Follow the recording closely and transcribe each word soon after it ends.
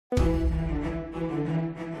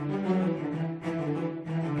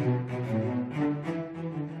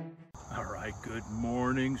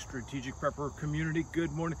Strategic Prepper community.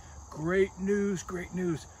 Good morning. Great news, great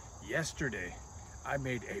news. Yesterday, I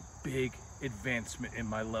made a big advancement in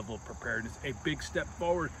my level of preparedness, a big step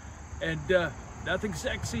forward, and nothing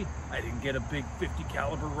sexy. I didn't get a big 50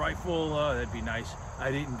 caliber rifle. That'd be nice.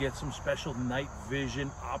 I didn't get some special night vision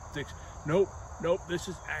optics. Nope. This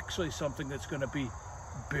is actually something that's going to be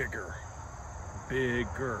bigger.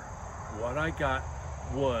 What I got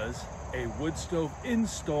was a wood stove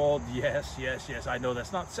installed. Yes, I know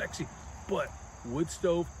that's not sexy, but wood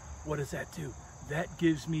stove, what does that do? That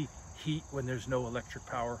gives me heat when there's no electric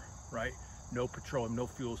power, right? No petroleum, no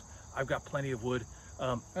fuels. I've got plenty of wood.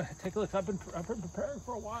 Take a look. I've been preparing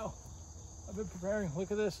for a while. I've been preparing.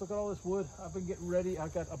 Look at this. Look at all this wood. I've been getting ready.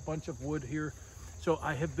 I've got a bunch of wood here. So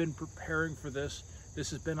I have been preparing for this.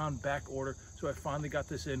 This has been on back order. So I finally got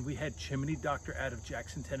this in. We had Chimney Doctor out of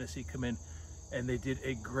Jackson, Tennessee come in, and they did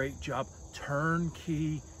a great job.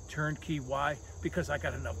 Turnkey. Why? Because I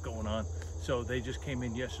got enough going on. So they just came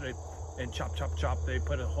in yesterday and chop. They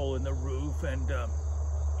put a hole in the roof, and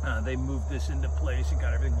they moved this into place and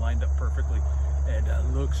got everything lined up perfectly,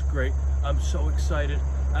 and looks great. I'm so excited.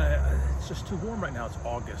 It's just too warm right now. It's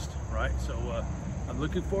August, right? So I'm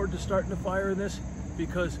looking forward to starting the fire in this,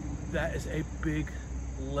 because that is a big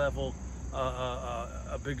level,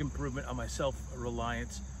 a big improvement on my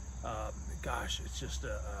self-reliance. Gosh, it's just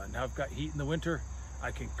now I've got heat in the winter. I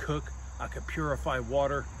can cook, I can purify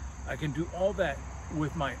water, I can do all that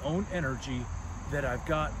with my own energy that I've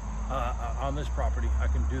got on this property. I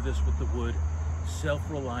can do this with the wood,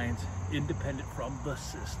 self-reliance, independent from the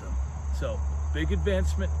system. So big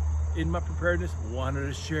advancement in my preparedness. Wanted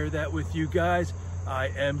to share that with you guys. I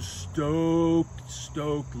am stoked,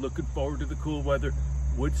 looking forward to the cool weather.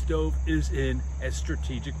 Wood stove is in at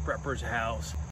Strategic Prepper's house.